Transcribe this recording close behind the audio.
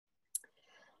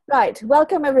Right,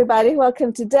 welcome everybody.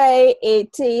 Welcome today.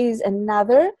 It is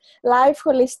another live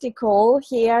holistic call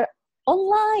here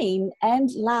online and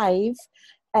live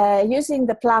using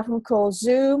the platform called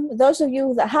Zoom. Those of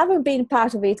you that haven't been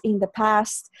part of it in the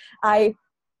past, I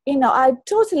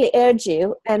totally urge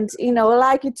you and,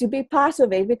 like you to be part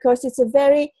of it because it's a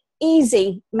very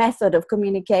easy method of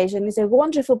communication. It's a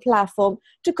wonderful platform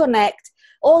to connect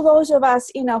all those of us,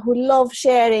 who love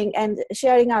sharing and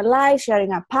sharing our life,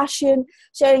 sharing our passion,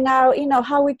 sharing our,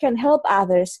 how we can help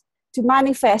others to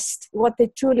manifest what they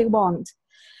truly want.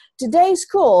 Today's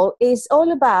call is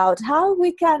all about how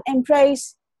we can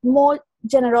embrace more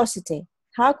generosity.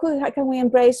 How can we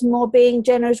embrace more being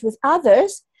generous with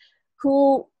others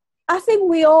who I think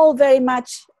we all very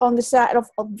much on the side of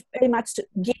very much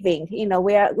giving.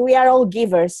 We are all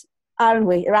givers, aren't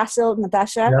we? Russell,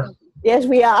 Natasha? Yeah. Yes,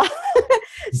 we are.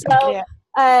 So,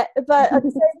 yeah. But at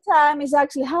the same time, is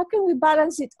actually how can we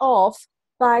balance it off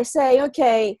by saying,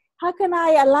 okay, how can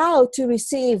I allow to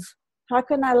receive? How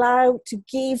can I allow to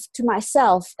give to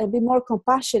myself and be more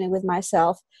compassionate with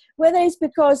myself? Whether it's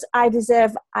because I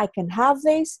deserve, I can have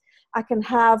this, I can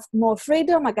have more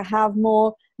freedom, I can have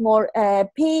more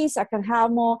peace, I can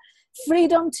have more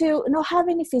freedom to not have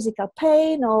any physical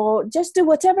pain or just do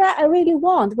whatever I really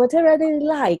want, whatever I really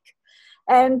like.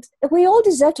 And we all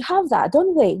deserve to have that,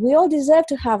 don't we? We all deserve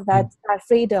to have that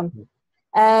freedom.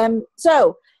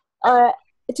 So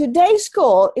today's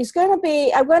call is going to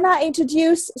be, I'm going to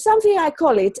introduce something I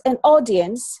call it an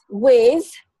audience with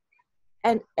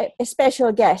a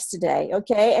special guest today,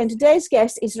 okay? And today's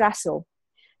guest is Russell.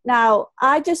 Now,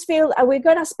 I just feel we're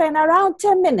going to spend around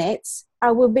 10 minutes.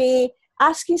 I will be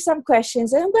asking some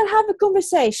questions and we'll have a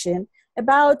conversation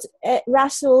about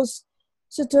Russell's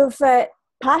sort of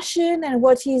passion and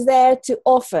what he's there to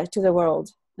offer to the world,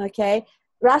 okay?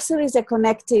 Russell is a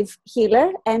connective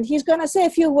healer and he's going to say a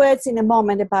few words in a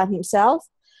moment about himself.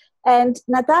 And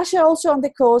Natasha also on the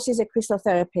course is a crystal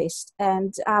therapist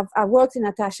and I've worked with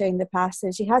Natasha in the past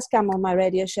and she has come on my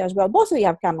radio show as well. Both of you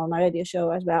have come on my radio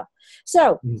show as well.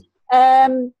 So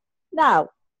now,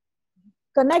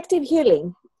 connective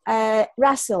healing.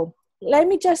 Russell, let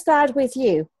me just start with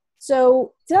you.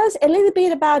 So tell us a little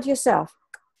bit about yourself.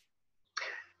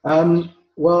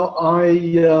 Well,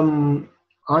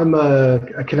 I'm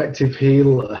a connective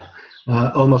healer,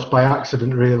 almost by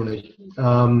accident, really.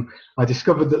 I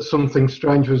discovered that something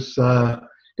strange was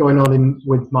going on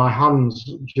with my hands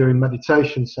during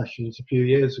meditation sessions a few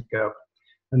years ago.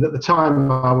 And at the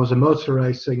time, I was a motor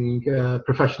racing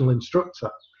professional instructor.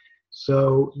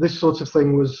 So this sort of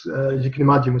thing was, as you can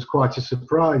imagine, was quite a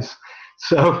surprise.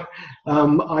 So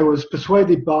I was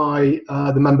persuaded by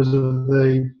the members of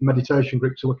the meditation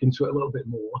group to look into it a little bit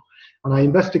more, and I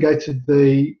investigated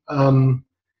the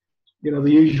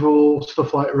usual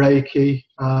stuff like Reiki.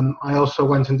 I also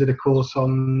went and did a course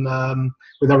on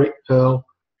with Eric Pearl,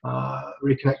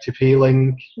 reconnective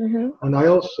healing, and I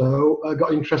also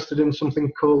got interested in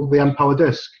something called the Empower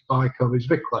Disc by Kobe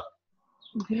Zwickler.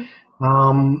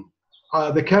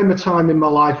 There came a time in my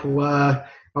life where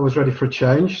I was ready for a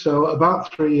change. So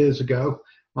about 3 years ago,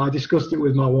 I discussed it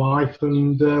with my wife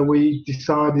and we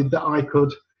decided that I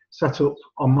could set up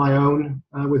on my own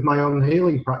with my own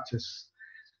healing practice.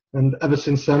 And ever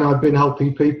since then, I've been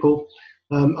helping people,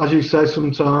 as you say,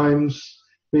 sometimes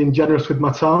being generous with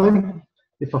my time.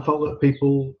 If I felt that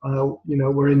people,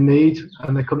 were in need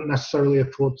and they couldn't necessarily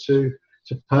afford to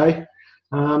pay,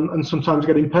 and sometimes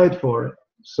getting paid for it.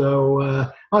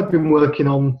 So I've been working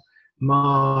on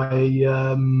my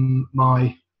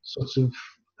my sort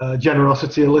of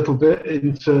generosity a little bit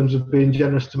in terms of being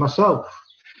generous to myself,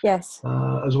 yes,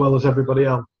 as well as everybody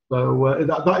else. So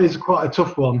that is quite a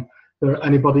tough one for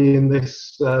anybody in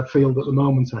this field at the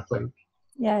moment, I think.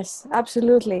 Yes,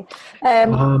 absolutely.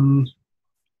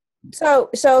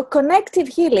 So connective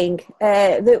healing.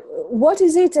 What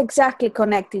is it exactly?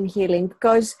 Connecting healing,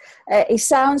 because it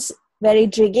sounds very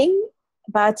intriguing.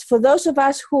 But for those of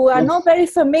us who are not very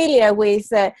familiar with,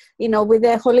 with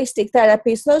the holistic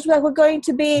therapies, those who are going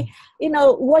to be,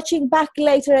 watching back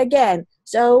later again.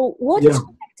 So what is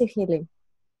connective healing?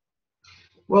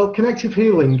 Well, connective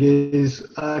healing is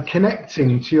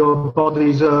connecting to your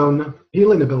body's own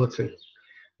healing ability.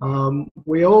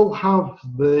 We all have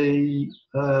the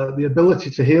ability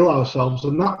to heal ourselves,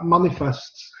 and that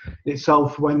manifests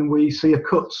itself when we see a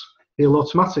cut heal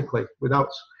automatically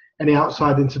without any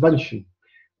outside intervention.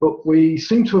 But we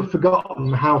seem to have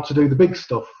forgotten how to do the big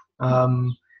stuff.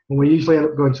 And we usually end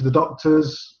up going to the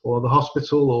doctors or the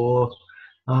hospital or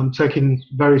taking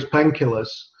various painkillers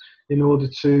in order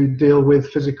to deal with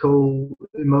physical,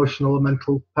 emotional, and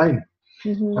mental pain.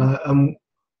 And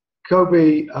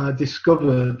Kobe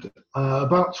discovered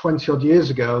about 20 odd years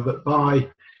ago that by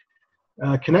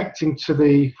connecting to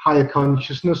the higher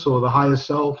consciousness or the higher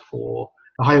self or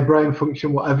the higher brain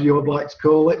function, whatever you would like to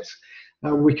call it,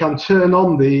 we can turn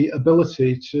on the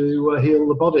ability to heal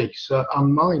the body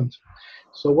and mind.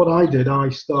 So what I did, I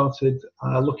started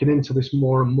looking into this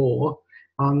more and more,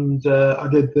 and I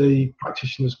did the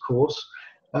practitioner's course.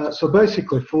 So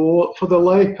basically, for the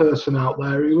lay person out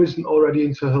there who isn't already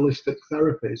into holistic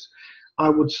therapies, I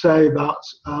would say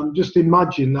that just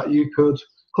imagine that you could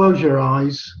close your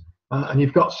eyes and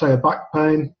you've got, say, a back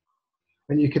pain,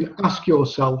 and you can ask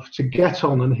yourself to get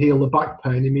on and heal the back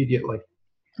pain immediately.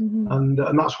 Mm-hmm.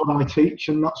 And that's what I teach,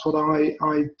 and that's what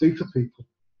I do for people.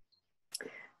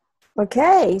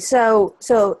 Okay, so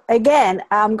again,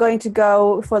 I'm going to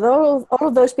go for all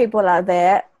of those people out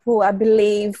there who I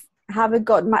believe haven't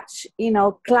got much,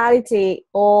 clarity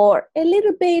or a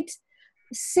little bit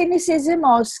cynicism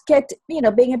or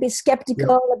being a bit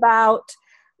skeptical about,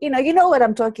 you know what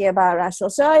I'm talking about, Russell.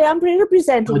 So I'm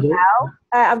representing now.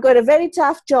 I've got a very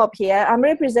tough job here. I'm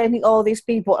representing all these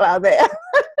people out there.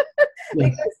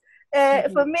 Because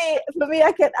for me,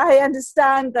 I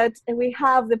understand that we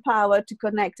have the power to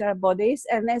connect our bodies,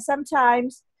 and then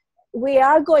sometimes we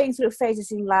are going through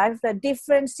phases in life that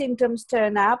different symptoms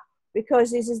turn up,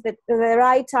 because this is the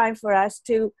right time for us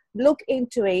to look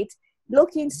into it,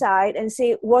 look inside and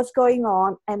see what's going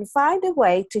on and find a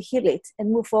way to heal it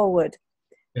and move forward.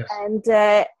 Yes.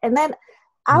 And then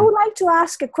I would like to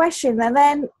ask a question, and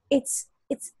then it's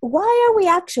why are we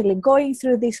actually going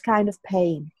through this kind of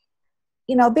pain?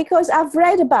 Because I've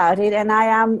read about it, and I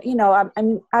am,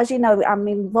 I'm as you know, I'm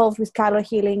involved with color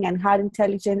healing and heart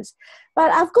intelligence.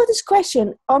 But I've got this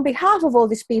question on behalf of all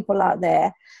these people out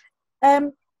there.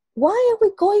 Why are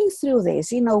we going through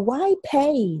this? Why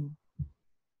pain?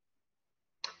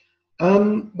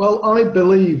 Well, I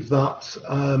believe that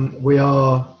we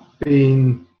are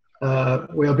being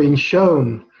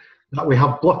shown that we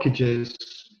have blockages.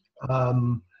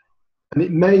 And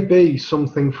it may be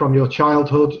something from your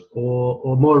childhood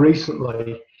or more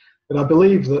recently, but I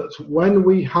believe that when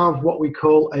we have what we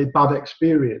call a bad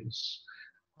experience,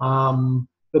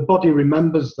 the body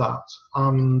remembers that,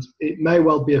 and it may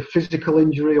well be a physical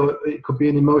injury or it could be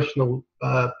an emotional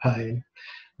pain.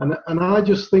 And I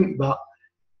just think that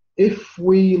if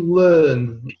we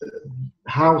learn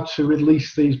how to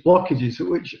release these blockages,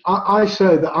 which I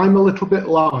say that I'm a little bit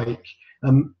like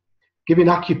giving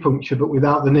acupuncture but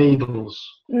without the needles.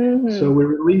 Mm-hmm. So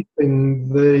we're releasing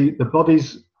the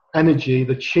body's energy,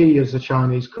 the qi as the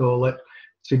Chinese call it,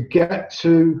 to get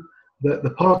to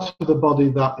the part of the body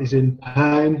that is in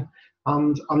pain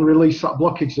and release that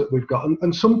blockage that we've got.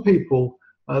 And some people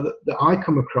that I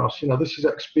come across, this is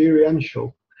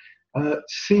experiential,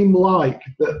 seem like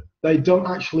that they don't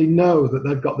actually know that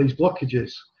they've got these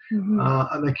blockages. Mm-hmm.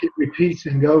 And they keep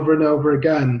repeating over and over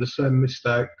again the same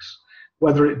mistakes,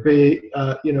 whether it be,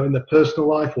 in their personal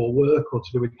life or work or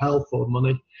to do with health or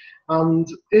money. And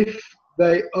if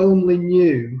they only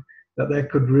knew that they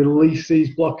could release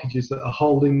these blockages that are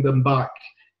holding them back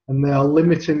and they are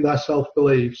limiting their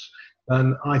self-beliefs,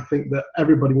 then I think that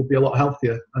everybody would be a lot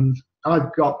healthier. And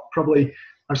I've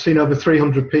seen over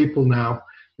 300 people now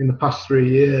in the past 3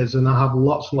 years, and I have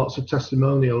lots and lots of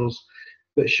testimonials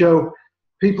that show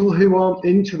people who aren't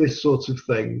into this sort of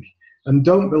thing and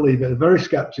don't believe it, are very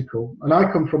skeptical. And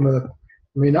I come from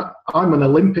I'm an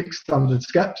Olympic standard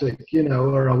skeptic,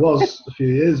 or I was a few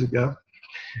years ago.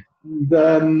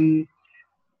 And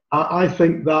I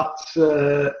think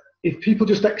that if people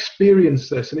just experience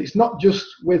this, and it's not just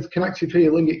with connective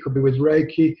healing, it could be with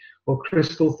Reiki or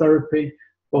crystal therapy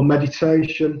or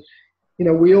meditation.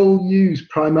 We all use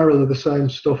primarily the same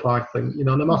stuff, I think,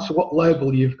 no matter what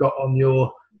label you've got on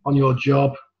your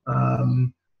job,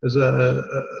 as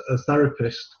a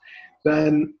therapist,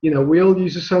 then we all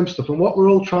use the same stuff, and what we're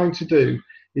all trying to do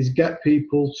is get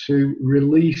people to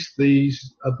release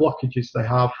these blockages they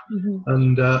have.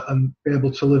 Mm-hmm. and be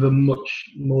able to live a much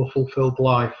more fulfilled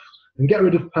life and get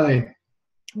rid of pain.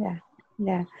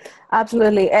 Yeah,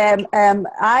 absolutely. I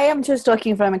am just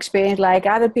talking from experience, like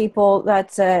other people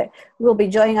that will be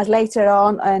joining us later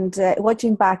on and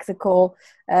watching back the call,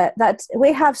 that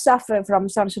we have suffered from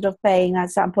some sort of pain at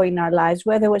some point in our lives,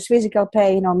 whether it was physical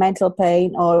pain or mental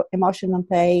pain or emotional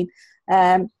pain.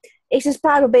 It's just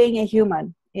part of being a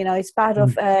human. It's part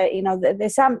of,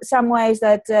 there's some ways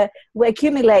that we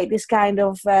accumulate this kind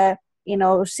of,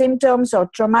 symptoms or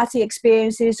traumatic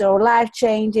experiences or life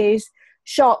changes,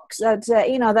 shocks that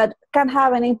that can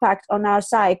have an impact on our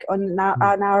psyche, on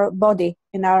our body,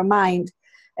 in our mind,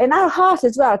 and our heart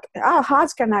as well. Our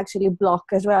hearts can actually block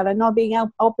as well, and not being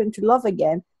open to love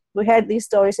again we heard these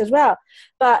stories as well.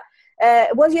 But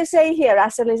what you're saying here,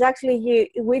 Russell, is actually you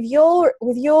with your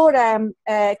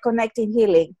connecting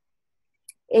healing.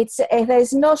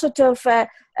 There's no sort of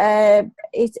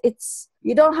it's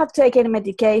you don't have to take any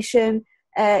medication.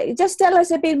 Just tell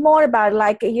us a bit more about,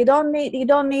 like, you don't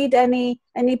need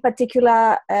any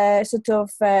particular sort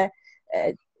of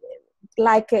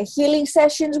healing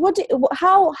sessions.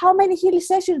 How many healing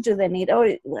sessions do they need,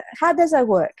 or how does that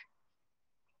work?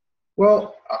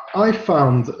 Well, I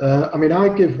found, I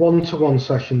give one-to-one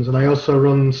sessions, and I also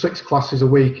run 6 classes a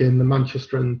week in the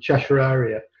Manchester and Cheshire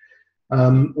area,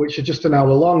 which are just an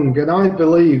hour long. And I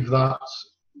believe that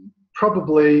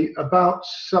probably about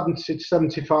 70 to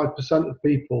 75% of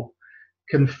people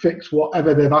can fix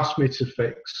whatever they've asked me to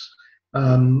fix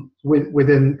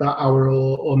within that hour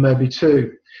or maybe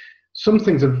 2. Some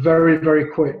things are very, very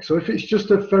quick. So if it's just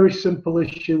a very simple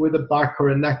issue with a back or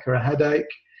a neck or a headache,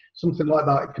 something like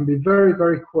that, it can be very,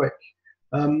 very quick.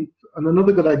 And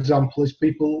another good example is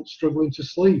people struggling to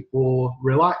sleep or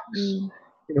relax.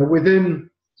 Within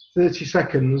 30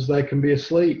 seconds, they can be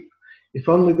asleep. If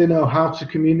only they know how to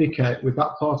communicate with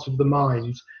that part of the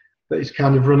mind that is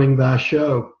kind of running their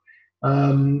show.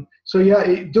 So yeah,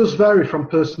 it does vary from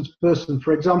person to person.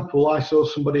 For example, I saw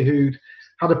somebody who'd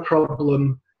had a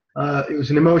problem. It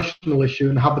was an emotional issue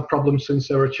and had the problem since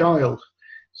they were a child.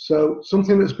 So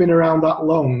something that's been around that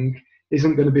long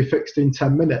isn't going to be fixed in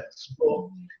 10 minutes, but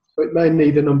it may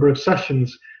need a number of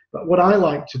sessions. But what I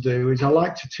like to do is I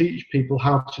like to teach people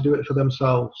how to do it for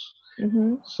themselves.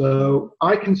 So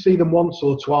I can see them once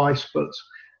or twice, but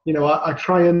I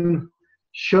try and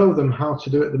show them how to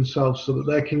do it themselves so that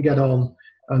they can get on,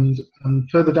 and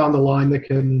further down the line they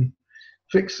can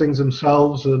fix things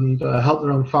themselves and help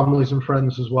their own families and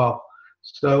friends as well.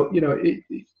 So it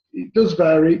does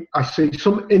vary. I see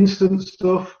some instant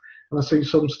stuff, and I see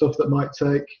some stuff that might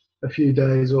take a few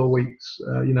days or weeks,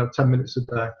 10 minutes a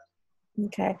day.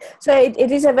 Okay, so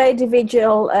it is a very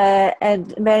individual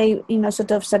and very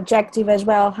sort of subjective as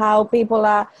well, how people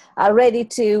are ready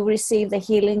to receive the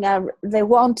healing, they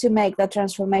want to make that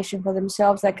transformation for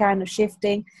themselves, that kind of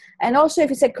shifting. And also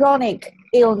if it's a chronic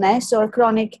illness or a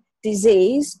chronic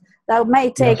disease, that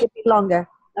may take a bit longer.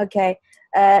 Okay,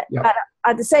 but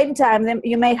at the same time, then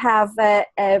you may have a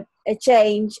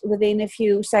change within a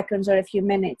few seconds or a few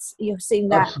minutes. You've seen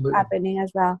that happening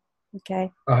as well. Okay,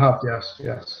 I have, yes.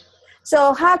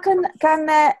 So how can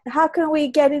we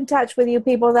get in touch with you,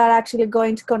 people that are actually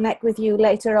going to connect with you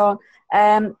later on?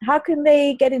 How can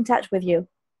they get in touch with you?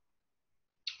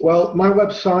 Well, my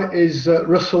website is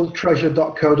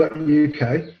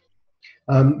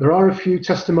russelltreasure.co.uk. There are a few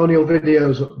testimonial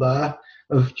videos up there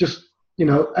of just,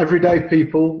 everyday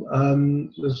people.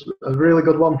 There's a really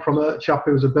good one from a chap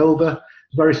who was a builder,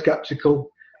 very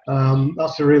skeptical.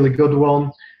 That's a really good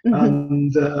one.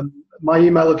 And my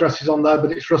email address is on there,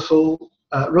 but it's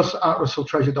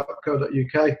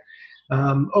russ@russelltreasure.co.uk.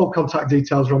 All contact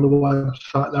details are on the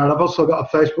website there. And I've also got a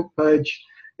Facebook page,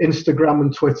 Instagram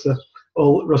and Twitter,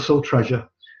 all Russell Treasure.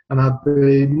 And I'd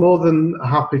be more than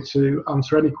happy to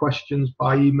answer any questions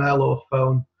by email or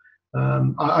phone.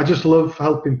 I just love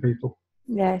helping people.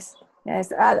 Yes.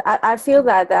 I feel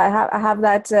that I have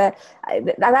that.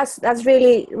 That's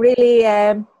really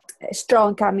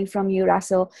strong coming from you,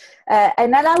 Russell.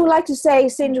 And then I would like to say,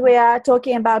 since we are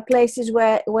talking about places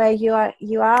where you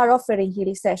are offering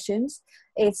healing sessions,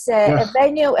 it's a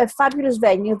venue, a fabulous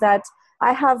venue that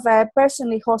I have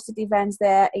personally hosted events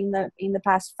there in the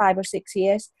past 5 or 6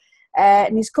 years,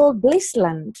 and it's called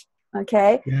Blissland.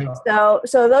 Okay, so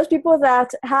those people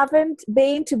that haven't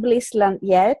been to Blissland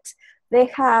yet, they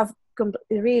have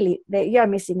you're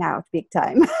missing out big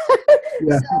time.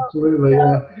 Yes, absolutely.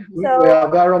 We are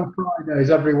there on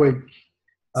Fridays every week.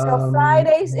 So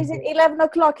Fridays, is it 11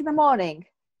 o'clock in the morning?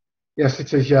 Yes,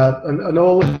 it is. Yeah, and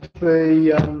all of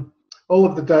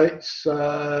the dates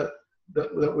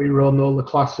that we run, all the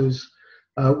classes,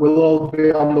 will all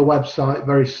be on the website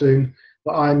very soon.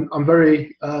 But I'm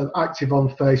very active on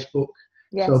Facebook.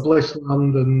 Yes. So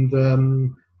Blissland and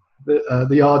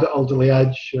the Yard at Alderley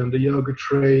Edge and the Yoga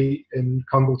Tree in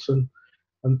Congleton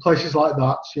and places like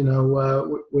that.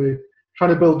 We're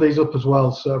trying to build these up as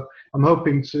well. So I'm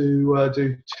hoping to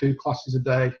do 2 classes a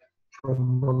day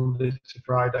from Monday to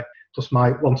Friday, plus my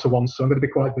one-to-one. So I'm going to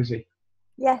be quite busy.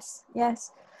 Yes.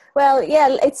 Well,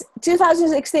 it's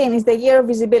 2016 is the year of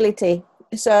visibility.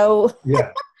 So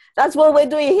that's what we're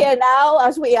doing here now,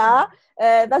 as we are.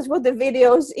 That's what the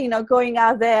videos, going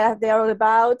out there, they're all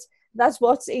about. That's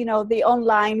what, the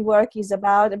online work is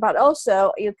about. But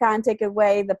also, you can't take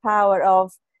away the power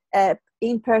of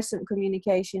in-person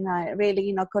communication,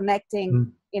 really,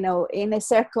 connecting, in a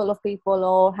circle of people,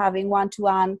 or having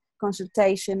one-to-one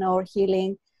consultation or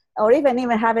healing, or even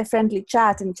have a friendly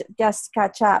chat and just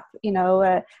catch up,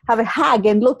 have a hug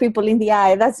and look people in the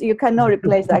eye. You cannot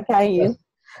replace that, can you?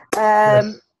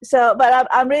 Yes. So, but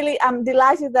I'm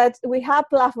delighted that we have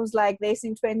platforms like this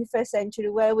in 21st century,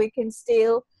 where we can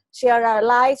still share our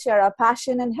light, share our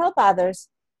passion, and help others,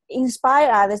 inspire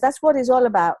others. That's what it's all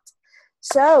about.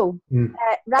 So,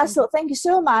 Russell, thank you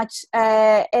so much.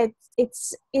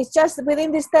 It's just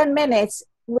within these 10 minutes,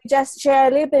 we just share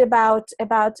a little bit about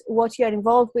what you're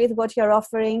involved with, what you're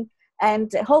offering,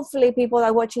 and hopefully people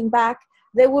are watching back.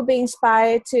 They will be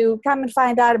inspired to come and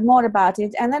find out more about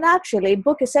it, and then actually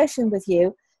book a session with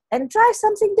you and try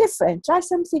something different, try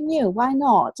something new. Why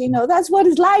not? That's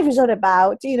what life is all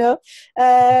about, So,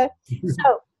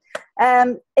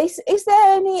 is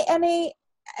there any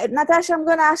Natasha, I'm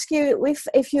going to ask you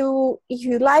if you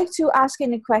like to ask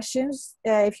any questions,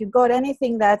 if you got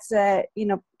anything that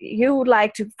you would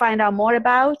like to find out more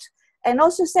about, and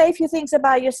also say a few things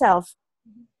about yourself.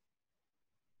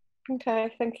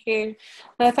 Okay, thank you.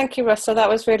 Thank you, Russell. That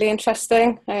was really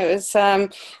interesting. It was,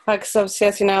 obviously,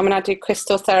 as you know, I do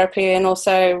crystal therapy and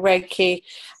also Reiki,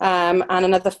 and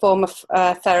another form of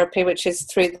therapy, which is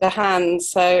through the hands.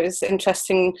 So it was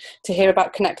interesting to hear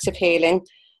about connective healing.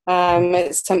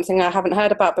 It's something I haven't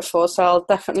heard about before, so I'll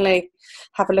definitely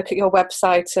have a look at your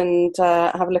website and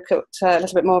have a look at a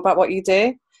little bit more about what you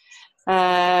do.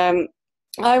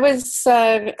 I was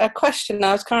a question.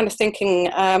 I was kind of thinking.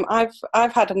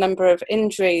 I've had a number of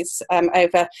injuries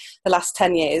over the last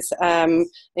 10 years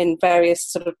in various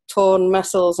sort of torn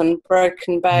muscles and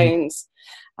broken bones.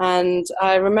 And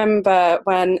I remember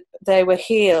when they were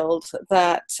healed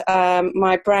that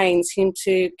my brain seemed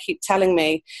to keep telling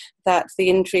me that the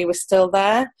injury was still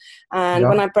there. And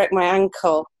when I broke my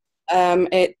ankle,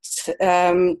 it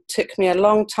took me a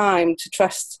long time to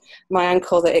trust my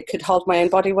ankle that it could hold my own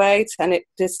body weight, and it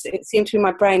seemed to be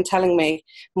my brain telling me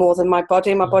more than my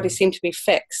body. My body seemed to be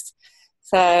fixed.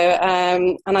 So,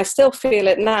 and I still feel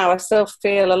it now. I still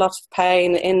feel a lot of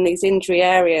pain in these injury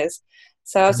areas.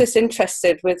 So I was just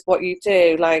interested with what you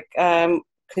do,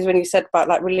 because when you said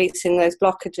about releasing those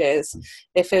blockages,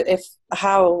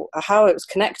 how it was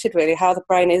connected, really, how the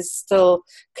brain is still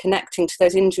connecting to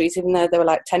those injuries, even though they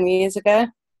were 10 years ago.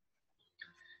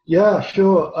 Yeah,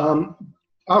 sure.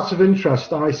 Out of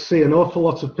interest, I see an awful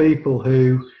lot of people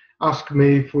who ask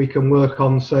me if we can work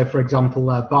on, say, for example,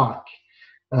 their back,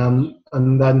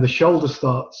 and then the shoulder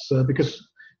starts, because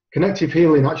connective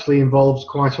healing actually involves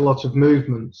quite a lot of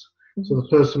movement. So the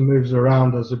person moves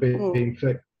around as they're being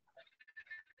fixed.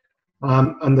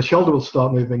 And the shoulder will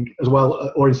start moving as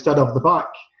well, or instead of the back.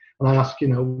 And I ask,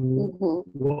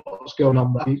 what's going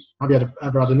on there? Have you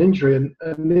ever had an injury? And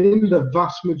in the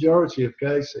vast majority of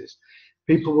cases,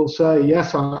 people will say,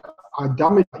 yes, I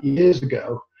damaged it years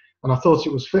ago, and I thought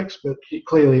it was fixed, but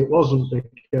clearly it wasn't,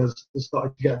 because they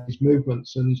started to get these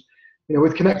movements. And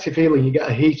with connective healing, you get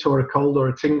a heat or a cold or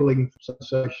a tingling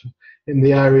sensation in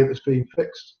the area that's being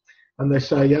fixed. And they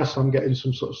say, yes, I'm getting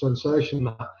some sort of sensation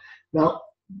there. Now,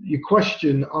 your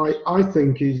question, I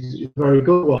think, is a very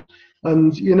good one.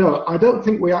 And, I don't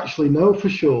think we actually know for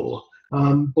sure.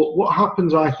 But what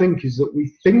happens, I think, is that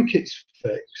we think it's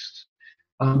fixed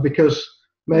because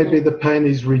maybe the pain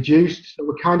is reduced. So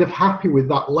we're kind of happy with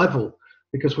that level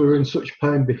because we were in such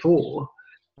pain before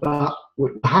that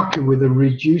we're happy with a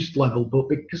reduced level. But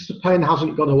because the pain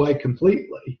hasn't gone away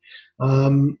completely,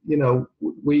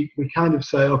 we kind of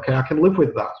say, okay, I can live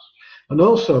with that. And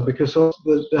also because of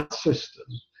the system,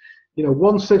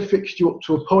 once they've fixed you up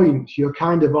to a point, you're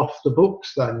kind of off the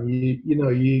books. Then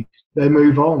they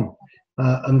move on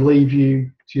and leave you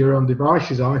to your own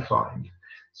devices, I find.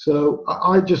 So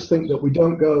I just think that we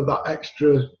don't go that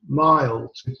extra mile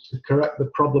to correct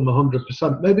the problem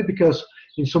 100%. Maybe because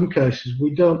in some cases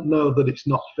we don't know that it's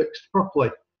not fixed properly.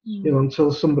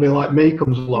 Until somebody like me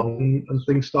comes along and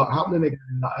things start happening again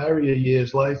in that area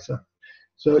years later.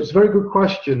 So it's a very good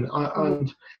question,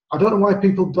 and I don't know why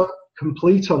people don't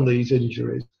complete on these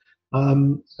injuries,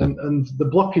 and the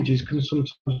blockages can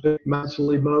sometimes be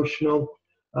mental, emotional,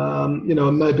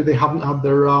 and maybe they haven't had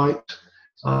the right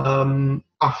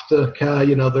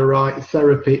aftercare, the right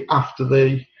therapy after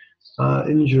the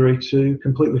injury to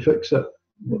completely fix it.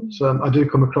 But I do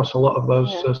come across a lot of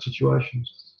those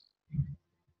situations.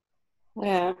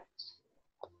 Yeah.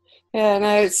 Yeah,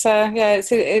 no, it's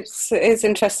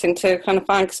interesting to kind of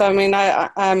find, because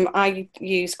I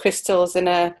use crystals in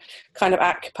a kind of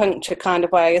acupuncture kind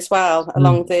of way as well,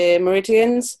 along the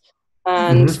meridians,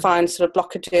 and find sort of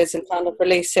blockages and kind of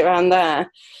release it around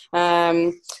there.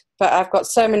 but I've got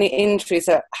so many injuries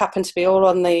that happen to be all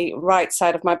on the right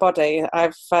side of my body.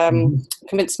 I've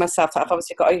convinced myself that I've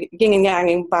obviously got a yin and yang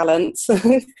imbalance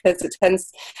because it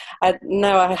tends. I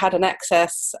know I had an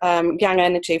excess yang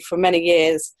energy for many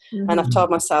years, and I've told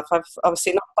myself I've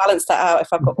obviously not balanced that out if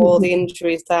I've got all the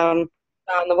injuries down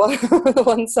the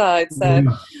one side. So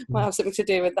might have something to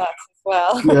do with that as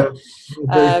well.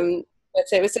 But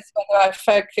it was just whether I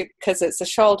focus, because it's a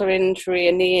shoulder injury,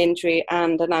 a knee injury,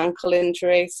 and an ankle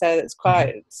injury, so it's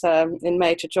quite in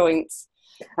major joints.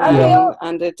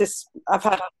 And it just, I've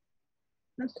had.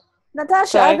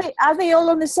 Natasha, are they all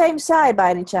on the same side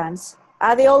by any chance?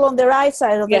 Are they all on the right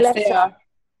side or the left side? Yes, they are.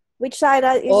 Which side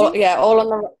is it? Yeah, all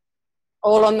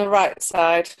on the right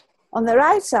side. On the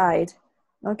right side,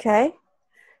 okay,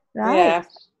 right. Yeah.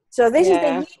 So this is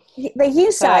the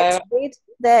yin side.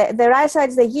 The right side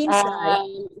is the yin side,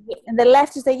 and the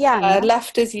left is the yang.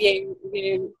 Left is yin,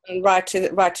 and right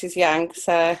is yang.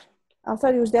 So I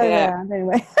thought it was the other way around.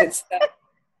 Anyway, it's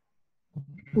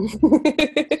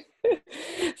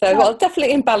so well,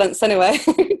 definitely in balance anyway,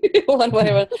 one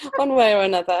way or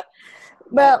another.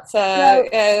 Well,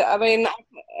 I mean,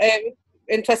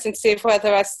 interesting to see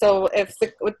whether if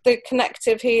the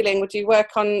connective healing, would you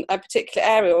work on a particular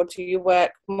area, or do you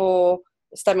work more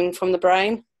stemming from the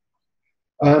brain?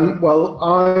 Well,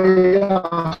 I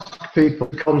ask people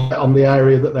to concentrate on the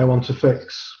area that they want to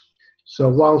fix. So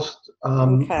whilst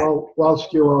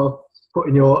you are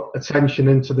putting your attention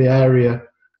into the area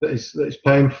that is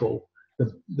painful,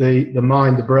 the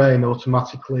mind, the brain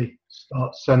automatically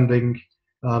starts sending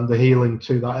the healing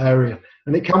to that area,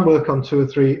 and it can work on 2 or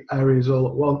 3 areas all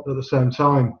at once at the same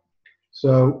time.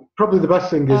 So probably the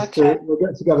best thing is we'll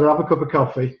get together, have a cup of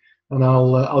coffee, and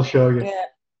I'll show you. Yeah.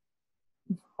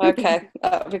 Okay,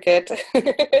 that would be good.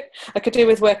 I could do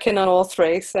with working on all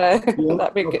 3, so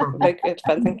that'd be good. Very good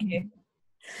fun. Thank you.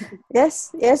 Yes,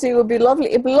 it would be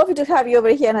lovely. It'd be lovely to have you over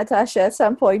here, Natasha, at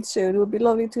some point soon. It would be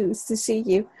lovely to see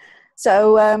you.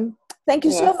 So thank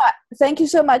you so much. Thank you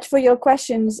so much for your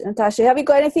questions, Natasha. Have you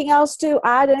got anything else to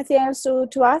add? Anything else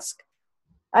to ask?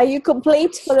 Are you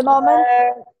complete for the moment?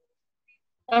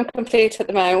 I'm complete at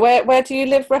the moment. Where do you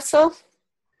live, Russell?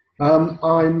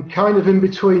 I'm kind of in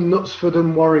between Knutsford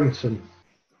and Warrington.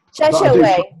 Cheshire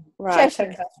way. Right.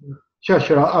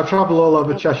 Cheshire. I travel all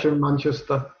over Cheshire and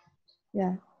Manchester.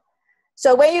 Yeah.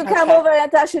 So when you come over,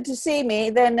 Natasha, to see me,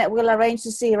 then we'll arrange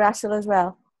to see Russell as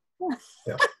well.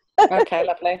 Yeah. Okay,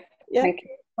 lovely. Yeah. Thank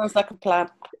you. Sounds like a plan.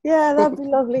 Yeah, that'd be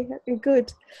lovely. That'd be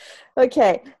good.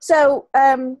 Okay. So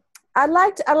I'd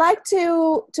like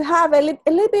to have a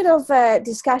little bit of a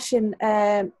discussion,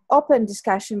 open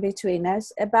discussion between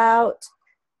us about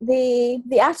the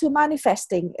art of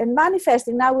manifesting. And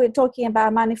manifesting, now we're talking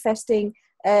about manifesting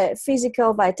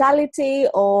physical vitality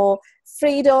or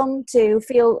freedom to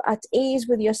feel at ease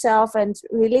with yourself and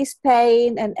release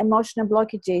pain and emotional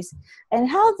blockages, and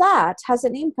how that has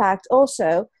an impact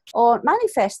also on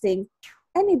manifesting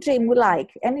any dream we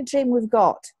like, any dream we've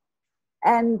got.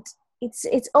 And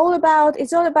it's all about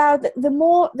the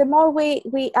more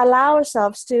we allow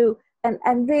ourselves to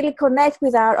and really connect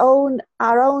with our own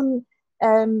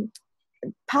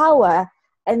power,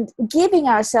 and giving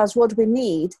ourselves what we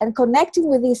need, and connecting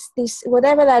with this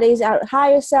whatever that is, our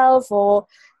higher self, or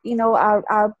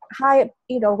our higher,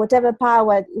 whatever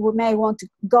power we may want to,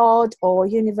 God or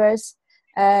universe,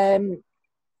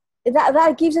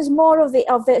 that gives us more of the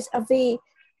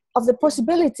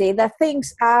possibility that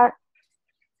things are,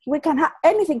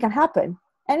 anything can happen,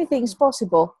 anything is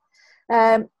possible,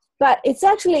 but it's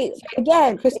actually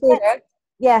again,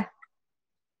 yeah.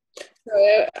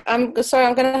 I'm sorry,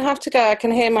 I'm going to have to go. I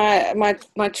can hear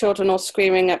my children all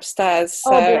screaming upstairs,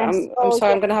 so I'm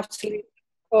sorry, I'm going to have to leave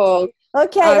the call.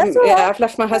 Okay, that's all right. I've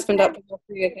left my husband up with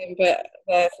 3 of them, but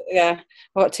I've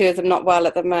got 2 of them not well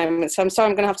at the moment, so I'm sorry,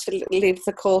 I'm going to have to leave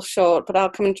the call short, but I'll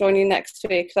come and join you next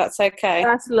week, if that's okay.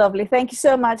 That's lovely. Thank you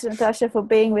so much, Natasha, for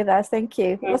being with us. Thank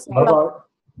you. Bye-bye. All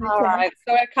right,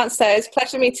 sorry I can't stay. It's a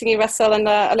pleasure meeting you, Russell, and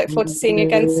I look forward to seeing you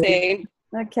again soon.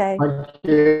 Okay. Thank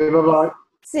you. Bye-bye.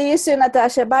 See you soon,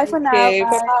 Natasha. Bye for now.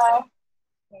 Bye.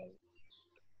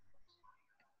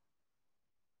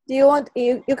 Do you want,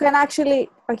 you can actually,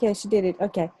 okay, she did it.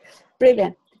 Okay,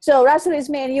 brilliant. So Russell, is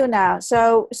me and you now.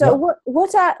 So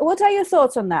what are your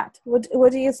thoughts on that?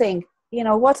 What do you think?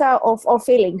 What are our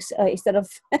feelings instead of?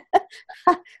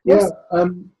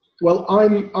 Well,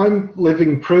 I'm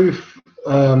living proof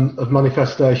of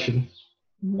manifestation.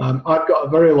 Mm-hmm. I've got a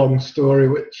very long story,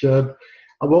 which I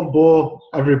won't bore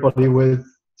everybody with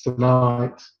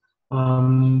tonight.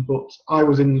 But I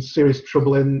was in serious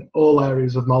trouble in all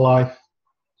areas of my life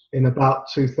in about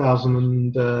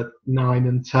 2009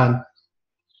 and 10.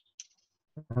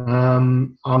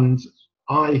 And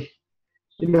I,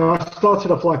 I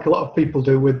started off like a lot of people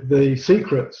do with the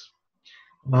secrets.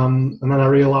 And then I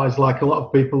realised, like a lot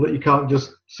of people, that you can't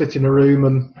just sit in a room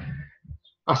and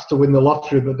ask to win the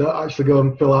lottery, but don't actually go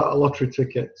and fill out a lottery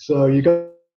ticket. So you got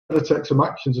to take some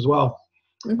actions as well.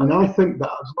 Mm-hmm. And I think that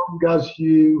as long as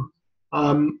you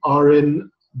are in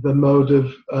the mode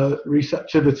of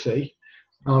receptivity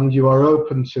and you are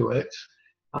open to it,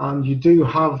 and you do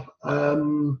have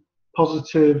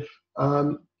positive,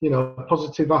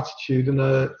 positive attitude and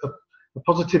a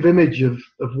positive image of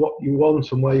what you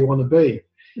want and where you want to be,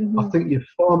 mm-hmm. I think you're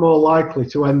far more likely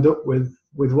to end up with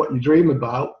what you dream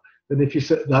about than if you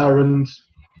sit there and,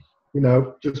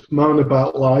 just moan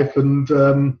about life and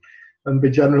be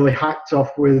generally hacked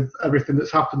off with everything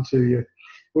that's happened to you,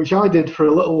 which I did for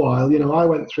a little while. I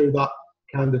went through that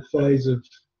kind of phase of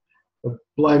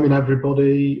blaming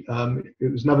everybody.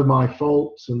 It was never my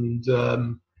fault, and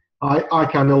I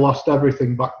kind of lost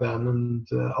everything back then, and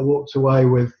I walked away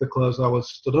with the clothes I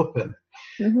was stood up in.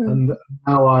 Mm-hmm. And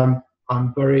now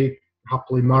I'm very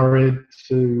happily married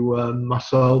to my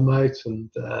soulmate, and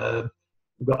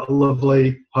we've got a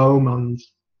lovely home and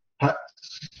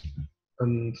pets,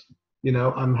 and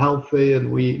I'm healthy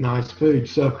and we eat nice food.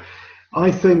 So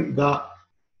I think that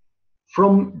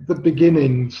from the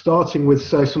beginning, starting with,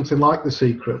 say, something like The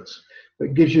Secrets,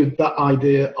 that gives you that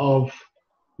idea of,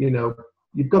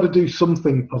 you've got to do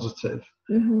something positive,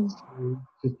 mm-hmm.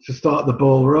 to start the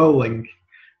ball rolling.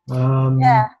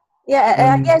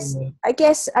 I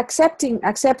guess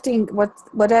accepting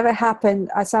whatever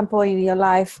happened at some point in your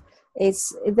life,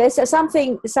 there's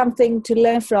something to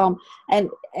learn from. And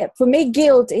for me,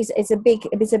 guilt is a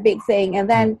big thing. And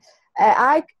then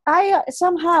I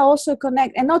somehow also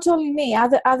connect, and not only me,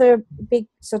 other big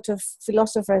sort of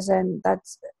philosophers and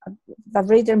that's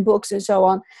written books and so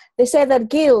on. They say that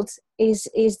guilt is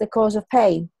the cause of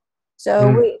pain.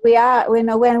 So we are,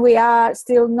 when we are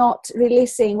still not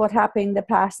releasing what happened in the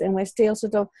past, and we're still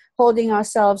sort of holding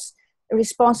ourselves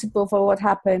responsible for what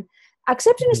happened.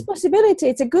 Accepting responsibility,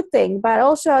 it's a good thing, but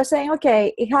also saying,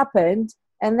 okay, it happened,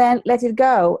 and then let it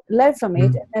go, learn from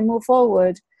it, and move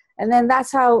forward. And then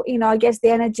that's how, I guess the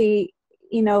energy,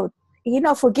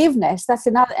 forgiveness, that's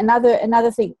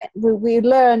another thing. We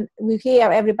learn, we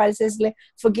hear everybody says,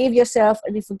 forgive yourself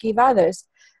and you forgive others.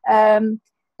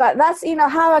 But that's,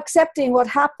 how accepting what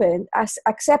happened,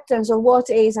 acceptance of what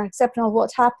is, acceptance of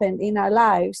what happened in our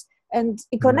lives, and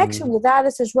in connection with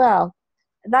others as well.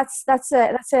 That's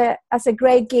a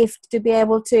great gift to be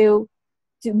able to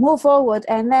move forward,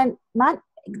 and then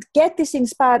get this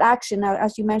inspired action,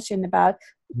 as you mentioned about,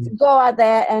 to go out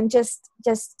there and just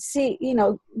see,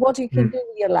 what you can do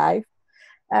with your life.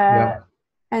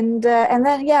 And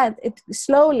then,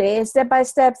 slowly, step by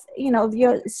step,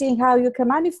 you're seeing how you can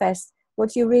manifest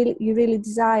what you really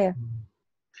desire.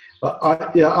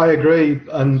 I agree,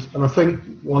 and I think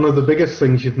one of the biggest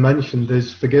things you've mentioned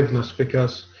is forgiveness,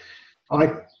 because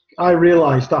I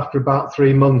realised after about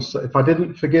 3 months that if I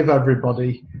didn't forgive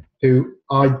everybody who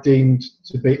I deemed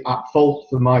to be at fault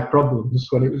for my problems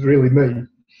when it was really me,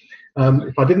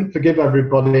 if I didn't forgive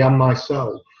everybody and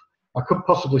myself, I could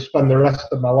possibly spend the rest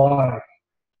of my life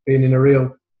being in a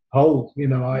real hole.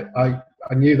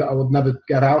 I knew that I would never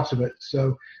get out of it.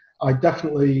 So I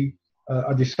definitely,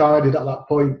 I decided at that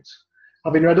point,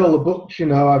 having read all the books,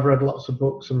 I've read lots of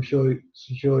books, I'm sure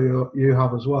you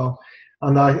have as well.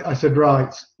 And I said,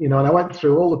 right, and I went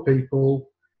through all the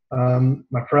people,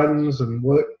 my friends and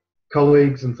work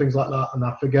colleagues and things like that, and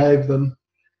I forgave them.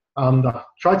 And I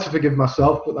tried to forgive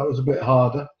myself, but that was a bit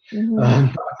harder. I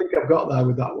think I've got there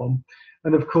with that one.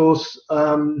 And of course,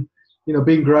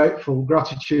 being grateful,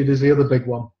 gratitude is the other big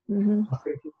one. I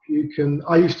think if you can,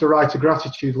 I used to write a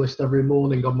gratitude list every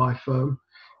morning on my phone,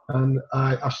 and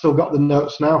I've still got the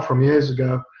notes now from years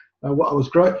ago, what I was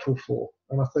grateful for.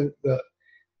 And I think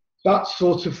that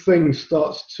sort of thing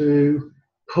starts to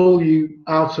pull you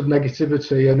out of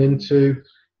negativity and into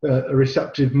a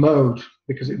receptive mode,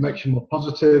 because it makes you more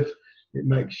positive, it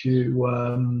makes you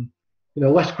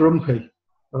less grumpy.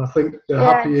 And I think the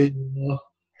happier you are,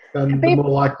 then the more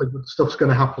likely that stuff's going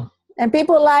to happen. And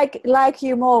people like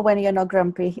you more when you're not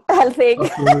grumpy, I think.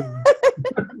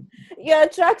 You're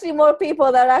attracting more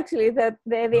people that actually that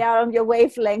they are on your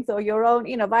wavelength or your own,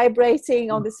 vibrating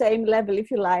on the same level,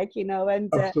 if you like, and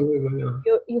absolutely,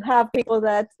 you have people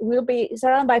that will be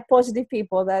surrounded by positive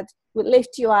people that will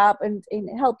lift you up and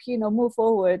help you move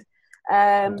forward.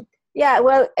 As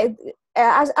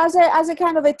a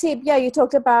kind of a tip, you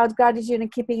talked about gratitude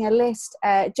and keeping a list.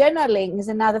 Journaling is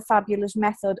another fabulous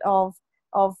method of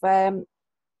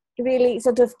really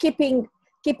sort of keeping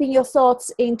keeping your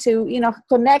thoughts into,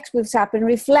 connect with what's happened,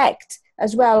 reflect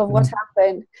as well of what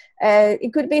happened.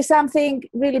 It could be something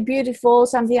really beautiful,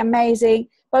 something amazing,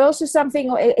 but also something,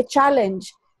 a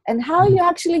challenge, and how you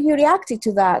reacted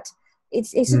to that.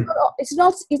 It's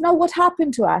not what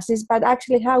happened to us, but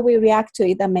actually how we react to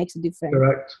it that makes a difference.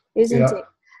 Correct. Isn't it?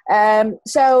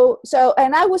 So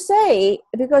and I would say,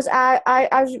 because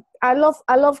I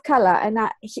love color, and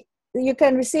you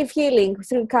can receive healing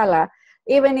through color,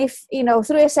 even if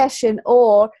through a session,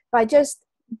 or by just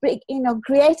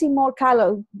creating more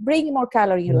color, bringing more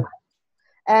color in your life.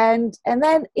 And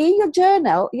then in your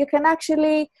journal you can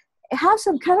actually have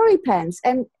some coloring pens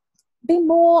and be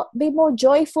more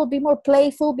joyful, be more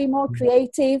playful, be more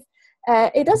creative.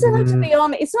 It doesn't have to be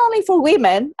it's not only for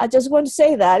women. I just want to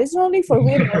say that it's not only for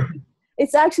women.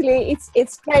 It's actually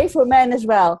it's play for men as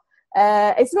well.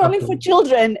 It's not only for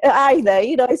children either.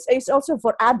 It's also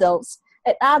for adults.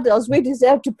 And adults, we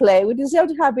deserve to play. We deserve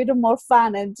to have a bit more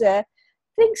fun, and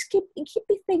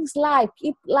keeping things light.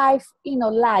 Keep life,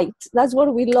 light. That's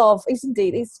what we love, isn't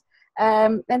it? It's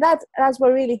and that's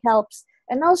what really helps,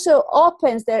 and also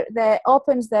opens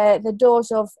the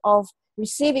doors of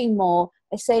receiving more,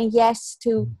 and saying yes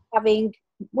to having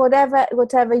whatever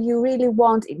you really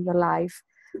want in your life,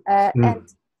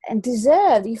 and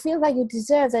deserve. You feel like you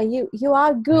deserve that. You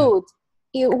are good.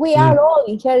 We are all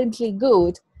inherently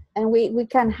good, and we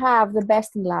can have the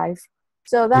best in life.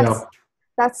 So that's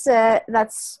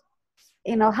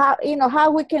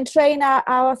how we can train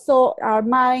our thought, our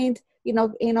mind.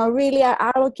 Really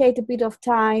allocate a bit of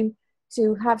time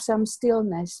to have some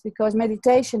stillness, because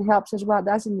meditation helps as well,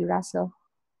 doesn't it, Russell?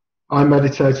 I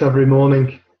meditate every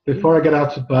morning before I get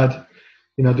out of bed.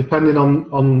 Depending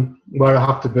on where I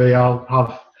have to be, I'll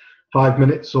have 5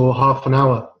 minutes or half an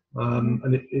hour,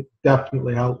 and it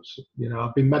definitely helps.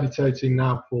 I've been meditating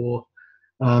now for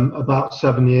about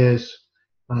 7 years.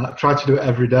 I try to do it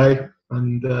every day,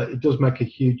 and it does make a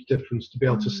huge difference to be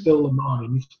able to still the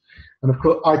mind. And of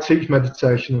course, I teach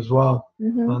meditation as well.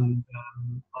 And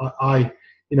I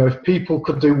if people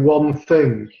could do one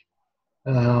thing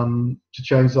to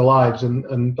change their lives,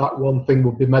 and that one thing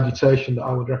would be meditation, that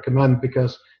I would recommend,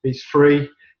 because it's free,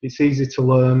 it's easy to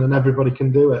learn, and everybody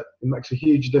can do it. It makes a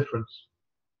huge difference.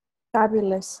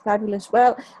 Fabulous.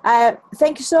 Well,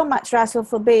 thank you so much, Russell,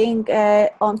 for being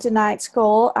on tonight's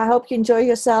call. I hope you enjoy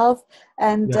yourself,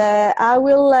 and I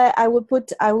will put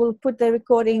the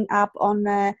recording up on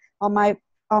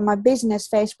my business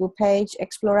Facebook page,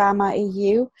 Explorama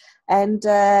EU, and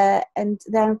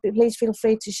then please feel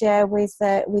free to share with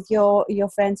your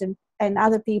friends and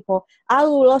other people. I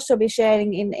will also be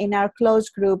sharing in our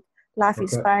closed group, Life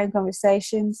Inspiring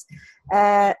Conversations.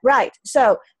 Right,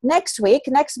 so next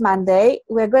Monday,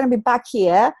 we're going to be back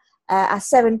here at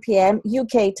 7 p.m.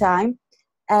 UK time,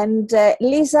 and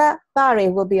Lisa Barry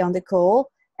will be on the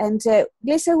call, and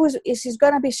Lisa is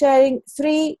going to be sharing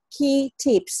 3 key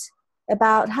tips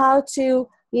about how to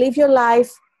live your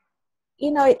life.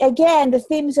 Again, the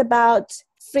theme is about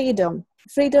freedom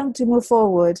to move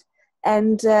forward.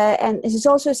 And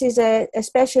she's a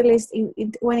specialist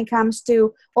when it comes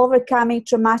to overcoming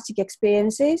traumatic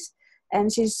experiences,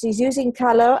 and she's using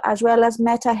color as well as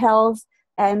meta health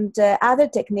and other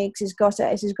techniques. She's got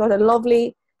a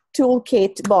lovely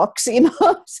toolkit box,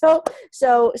 so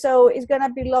it's gonna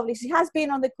be lovely. She has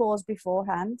been on the calls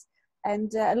beforehand,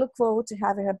 and I look forward to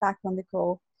having her back on the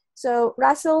call. So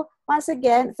Russell, once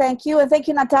again, thank you, and thank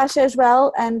you, Natasha, as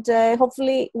well. And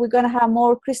hopefully we're gonna have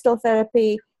more crystal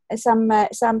therapy. Some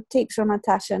tips from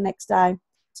Natasha next time.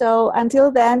 So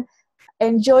until then,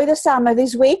 enjoy the summer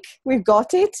this week. We've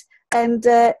got it, and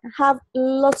have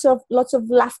lots of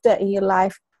laughter in your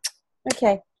life.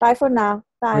 Okay, bye for now.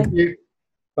 Bye.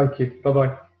 Thank you.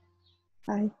 Bye-bye.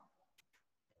 Bye.